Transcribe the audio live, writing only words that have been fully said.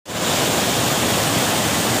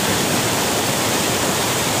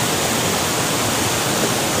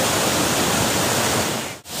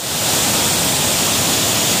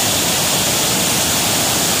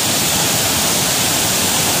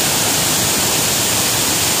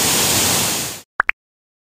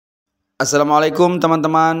Assalamualaikum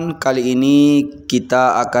teman-teman. Kali ini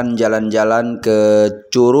kita akan jalan-jalan ke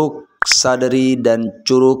Curug Saderi dan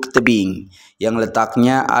Curug Tebing yang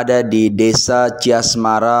letaknya ada di Desa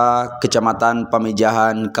Ciasmara, Kecamatan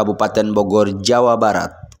Pamijahan, Kabupaten Bogor, Jawa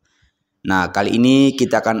Barat. Nah, kali ini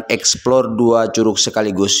kita akan eksplor dua curug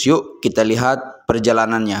sekaligus. Yuk kita lihat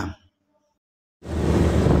perjalanannya.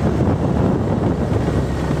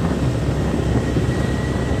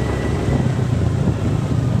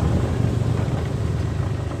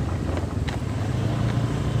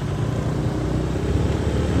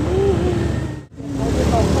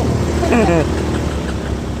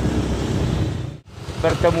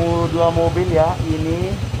 Bertemu dua mobil ya,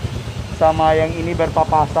 ini sama yang ini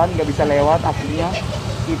berpapasan, nggak bisa lewat. Akhirnya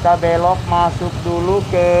kita belok masuk dulu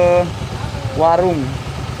ke warung.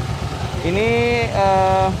 Ini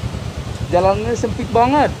jalannya sempit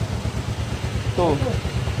banget tuh,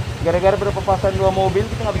 gara-gara berpapasan dua mobil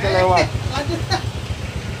kita nggak bisa lewat.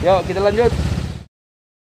 Yuk kita lanjut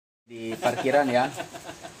di parkiran ya.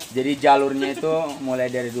 Jadi jalurnya itu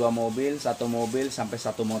mulai dari dua mobil, satu mobil sampai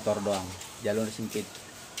satu motor doang. Jalur sempit.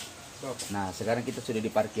 Nah, sekarang kita sudah di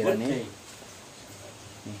parkiran nih.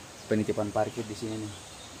 Nih, penitipan parkir di sini nih.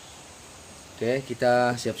 Oke,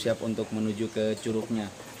 kita siap-siap untuk menuju ke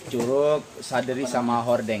curugnya. Curug Saderi sama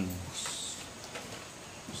Hordeng.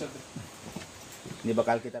 Ini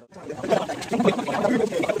bakal kita.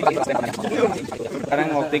 Sekarang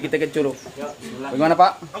waktu kita ke curug. Bagaimana,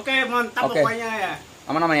 Pak? Oke, mantap pokoknya ya.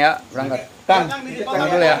 Aman-aman ya, berangkat. Kang, tunggu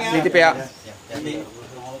dulu ya, nitip ya.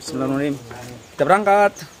 Bismillahirrahmanirrahim. Kita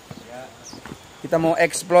berangkat. Kita mau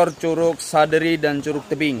eksplor Curug Saderi dan Curug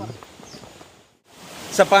Tebing.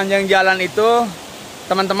 Sepanjang jalan itu,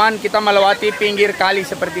 teman-teman, kita melewati pinggir kali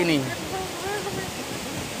seperti ini.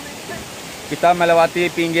 Kita melewati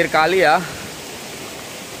pinggir kali ya.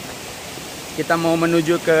 Kita mau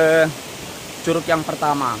menuju ke curug yang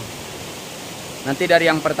pertama. Nanti dari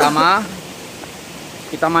yang pertama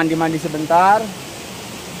kita mandi-mandi sebentar,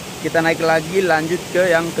 kita naik lagi lanjut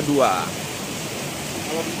ke yang kedua.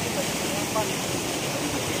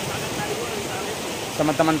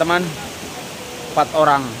 Sama teman-teman 4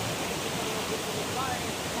 orang.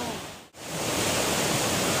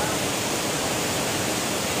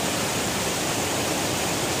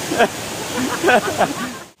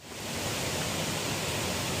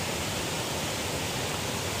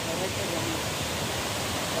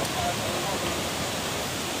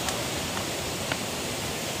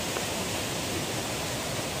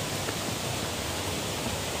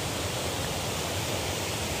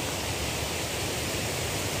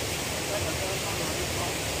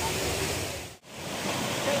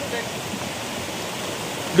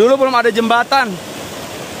 Dulu belum ada jembatan.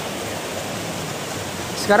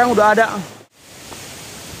 Sekarang udah ada.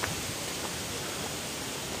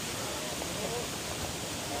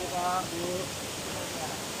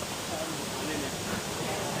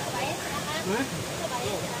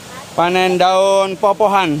 Panen daun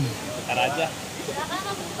popohan.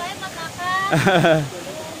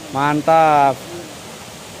 Mantap.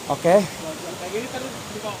 Oke.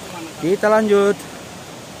 Kita lanjut.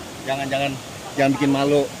 Jangan bikin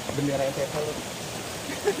malu. Bendera NTT lu.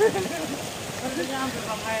 Harusnya hampir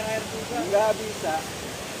sama air juga. Enggak bisa.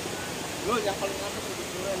 Lu yang paling atas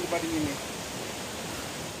dulu yang dibanding ini.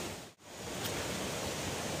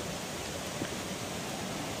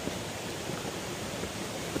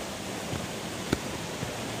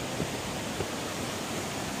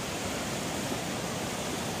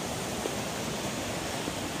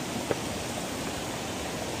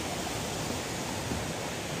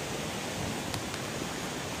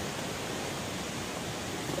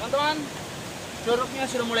 Teman-teman, curugnya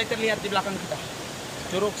sudah mulai terlihat di belakang kita.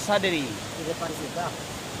 Curug Saderi. Di depan kita.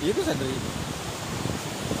 Itu Saderi.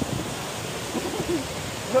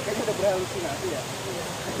 Lu kayaknya udah berhalusinasi ya.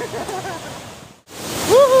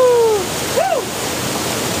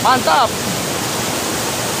 Mantap.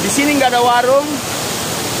 Di sini nggak ada warung.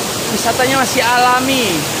 Wisatanya masih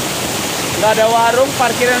alami. Nggak ada warung,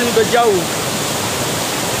 parkiran juga jauh.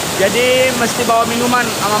 Jadi mesti bawa minuman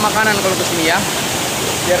sama makanan kalau ke sini ya.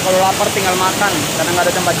 Biar kalau lapar tinggal makan, karena nggak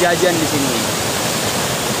ada tempat jajan di sini.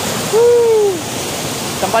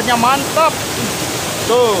 Tempatnya mantap.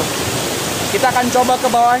 Tuh, kita akan coba ke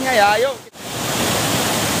bawahnya ya. Ayo.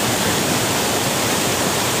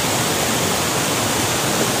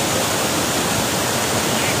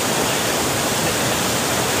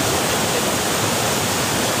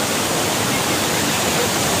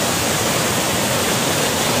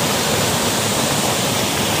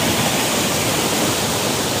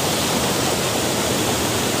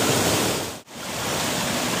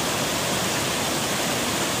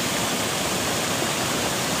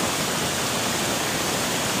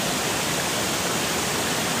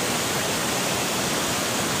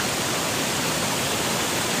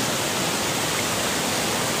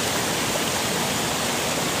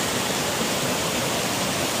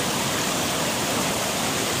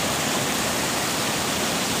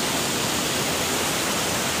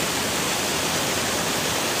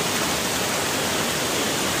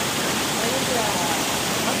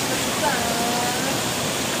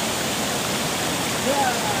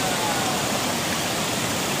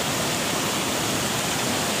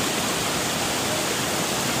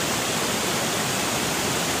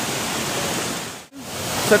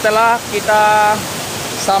 setelah kita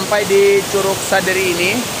sampai di Curug Saderi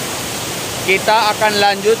ini, kita akan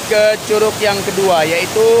lanjut ke curug yang kedua,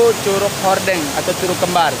 yaitu Curug Hordeng atau Curug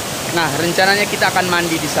Kembar. Nah, rencananya kita akan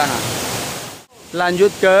mandi di sana. Lanjut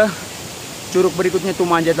ke curug berikutnya tuh,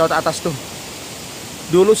 manjat laut atas tuh.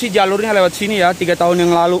 Dulu sih jalurnya lewat sini ya, 3 tahun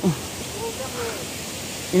yang lalu.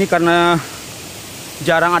 Ini karena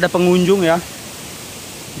jarang ada pengunjung ya,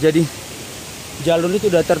 jadi jalur itu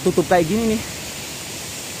udah tertutup kayak gini nih.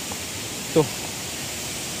 Tuh.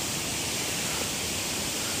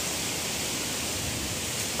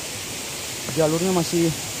 Jalurnya masih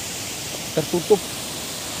tertutup.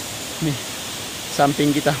 Nih,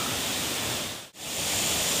 samping kita.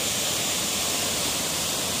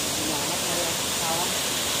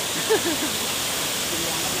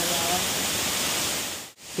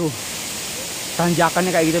 Tuh,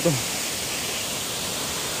 tanjakannya kayak gitu tuh.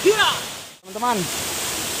 Teman-teman,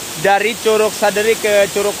 dari Curug Saderi ke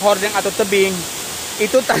Curug Hordeng atau Tebing,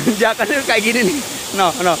 itu tanjakannya kayak gini nih. No.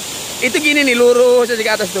 Itu gini nih, lurus aja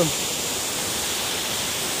ke atas tuh.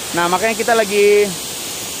 Nah, makanya kita lagi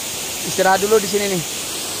istirahat dulu di sini nih.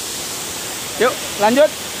 Yuk, lanjut.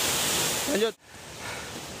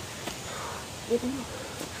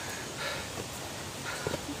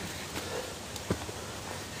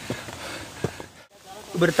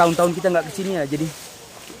 Bertahun-tahun kita nggak kesini ya, jadi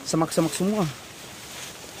semak-semak semua.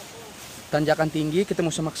 Tanjakan tinggi,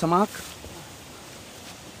 ketemu semak-semak.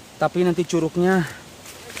 Tapi nanti curugnya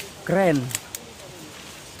keren.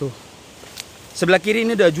 Tuh. Sebelah kiri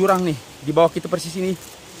ini udah jurang nih. Di bawah kita persis ini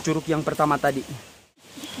curug yang pertama tadi.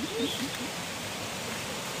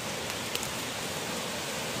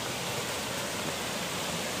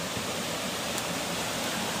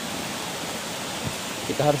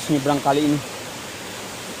 Kita harus nyebrang kali ini.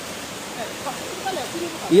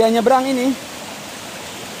 Iya, nyebrang ini.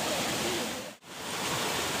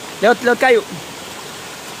 Lewat kayu.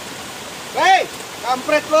 Hei,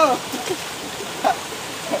 kampret lo.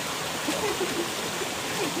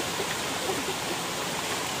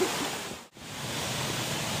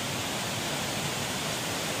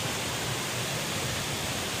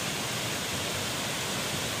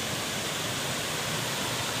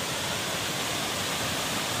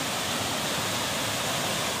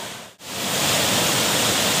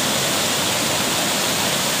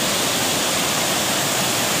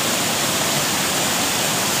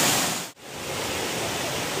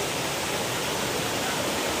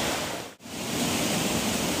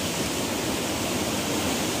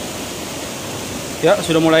 Ya,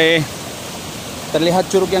 sudah mulai terlihat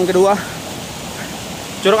curug yang kedua.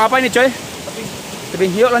 Curug apa ini, coy?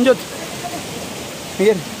 Tebing. Yuk, lanjut.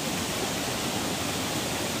 Minggir.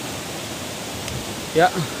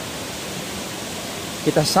 Ya.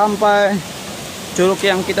 Kita sampai curug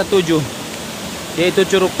yang kita tuju, yaitu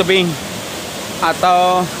Curug Tebing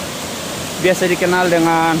atau biasa dikenal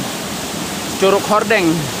dengan Curug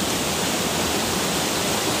Hordeng.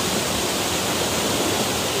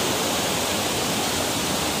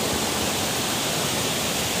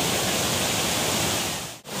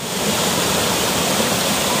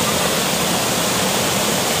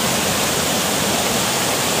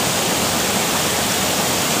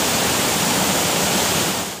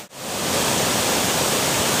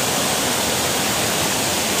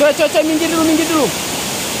 Coy, minggir dulu.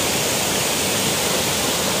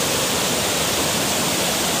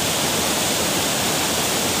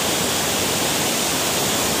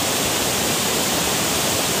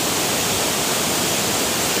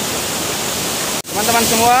 Teman-teman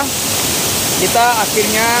semua, kita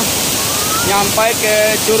akhirnya nyampai ke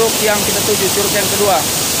curug yang kita tuju, curug yang kedua,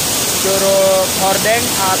 Curug Hordeng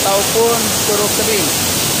ataupun Curug Tebing.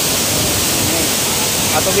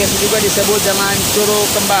 Atau biasa juga disebut dengan Curug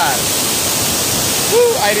Kembar.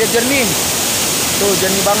 Airnya jernih. Tuh,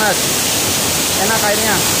 jernih banget. Enak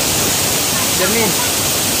airnya. Jernih.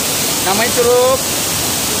 Namanya Curug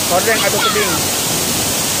Hordeng atau Tebing.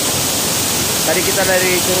 Tadi kita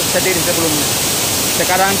dari Curug Saderi sebelumnya.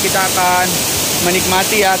 Sekarang kita akan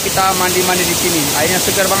menikmati ya, kita mandi-mandi di sini. Airnya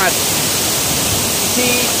segar banget.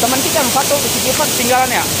 Si teman kita yang satu, si Kifat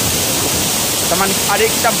ketinggalan ya. Teman adik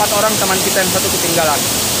kita 4 orang, teman kita yang satu ketinggalan.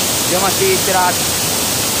 Dia masih istirahat,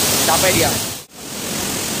 capek dia.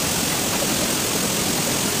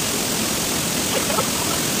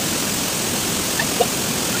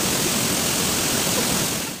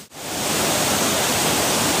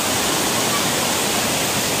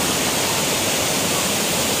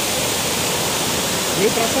 Ini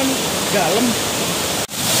perasaan dalam.